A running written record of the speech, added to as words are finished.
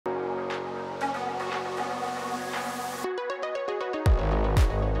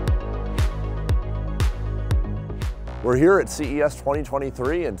We're here at CES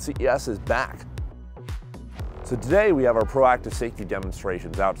 2023 and CES is back. So today we have our proactive safety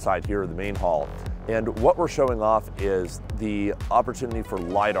demonstrations outside here in the main hall. And what we're showing off is the opportunity for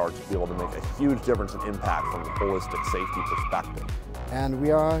LiDAR to be able to make a huge difference in impact from a holistic safety perspective. And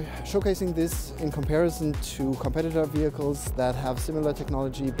we are showcasing this in comparison to competitor vehicles that have similar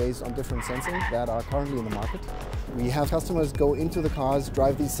technology based on different sensing that are currently in the market. We have customers go into the cars,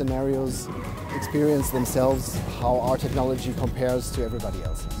 drive these scenarios, experience themselves how our technology compares to everybody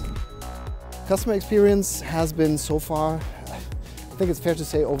else's. Customer experience has been so far, I think it's fair to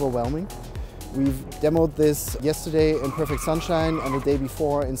say, overwhelming. We've demoed this yesterday in perfect sunshine and the day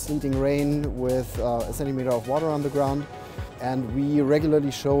before in sleeting rain with a centimeter of water on the ground. And we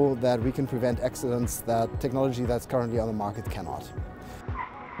regularly show that we can prevent accidents that technology that's currently on the market cannot.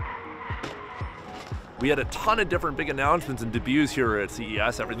 We had a ton of different big announcements and debuts here at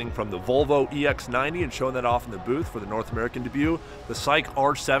CES, everything from the Volvo EX90 and showing that off in the booth for the North American debut, the SAIC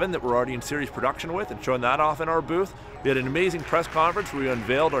R7 that we're already in series production with and showing that off in our booth. We had an amazing press conference where we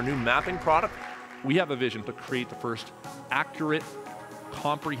unveiled our new mapping product. We have a vision to create the first accurate,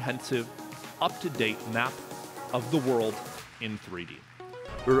 comprehensive, up-to-date map of the world in 3D.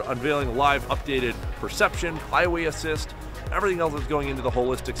 We're unveiling live updated perception, highway assist, everything else that's going into the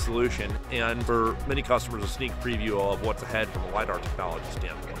holistic solution, and for many customers a sneak preview of what's ahead from a LiDAR technology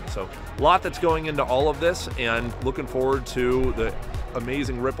standpoint. So a lot that's going into all of this, and looking forward to the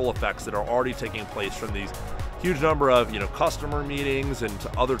amazing ripple effects that are already taking place from these huge number of customer meetings and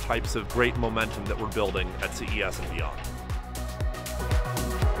to other types of great momentum that we're building at CES and beyond.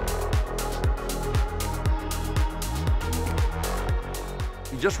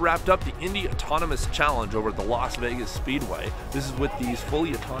 We just wrapped up the Indy Autonomous Challenge over at the Las Vegas Speedway. This is with these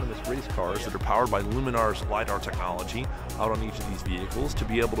fully autonomous race cars that are powered by Luminar's LiDAR technology out on each of these vehicles to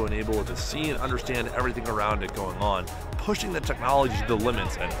be able to enable it to see and understand everything around it going on, pushing the technology to the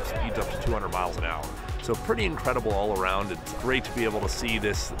limits at speeds up to 200 miles an hour. So pretty incredible all around. It's great to be able to see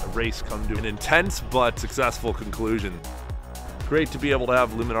this race come to an intense but successful conclusion. Great to be able to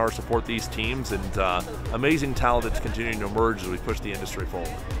have Luminar support these teams, and amazing talent that's continuing to emerge as we push the industry forward.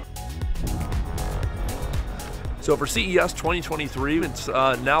 So for CES 2023, it's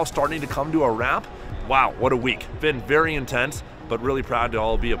now starting to come to a wrap. Wow, what a week. Been very intense, but really proud to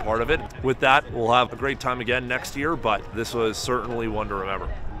all be a part of it. With that, we'll have a great time again next year, but this was certainly one to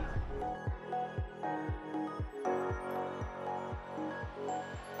remember.